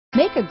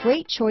Make a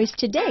great choice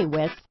today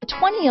with the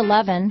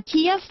 2011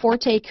 Kia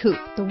Forte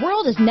Koup. The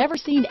world has never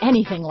seen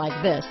anything like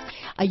this.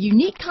 A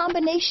unique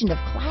combination of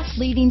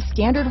class-leading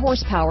standard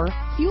horsepower,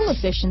 fuel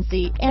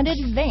efficiency, and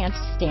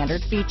advanced standard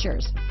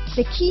features.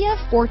 The Kia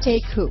Forte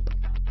Koup,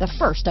 the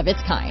first of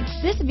its kind.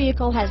 This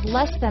vehicle has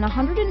less than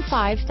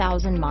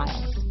 105,000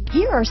 miles.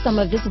 Here are some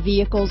of this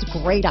vehicle's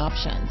great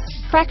options: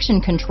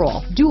 traction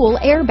control, dual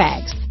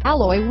airbags,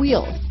 alloy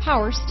wheels,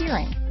 power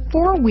steering,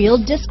 four-wheel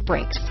disc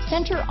brakes,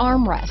 center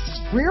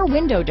armrest, rear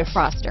window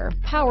defroster,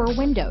 power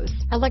windows,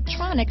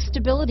 electronic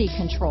stability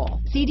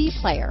control, CD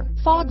player,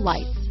 fog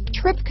lights,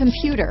 trip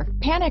computer,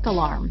 panic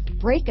alarm,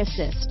 brake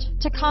assist,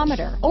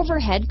 tachometer,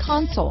 overhead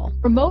console,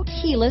 remote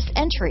keyless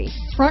entry,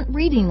 front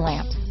reading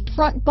lamps,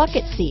 front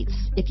bucket seats.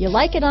 If you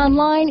like it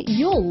online,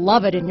 you'll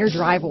love it in your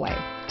driveway.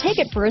 Take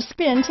it for a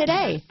spin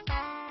today.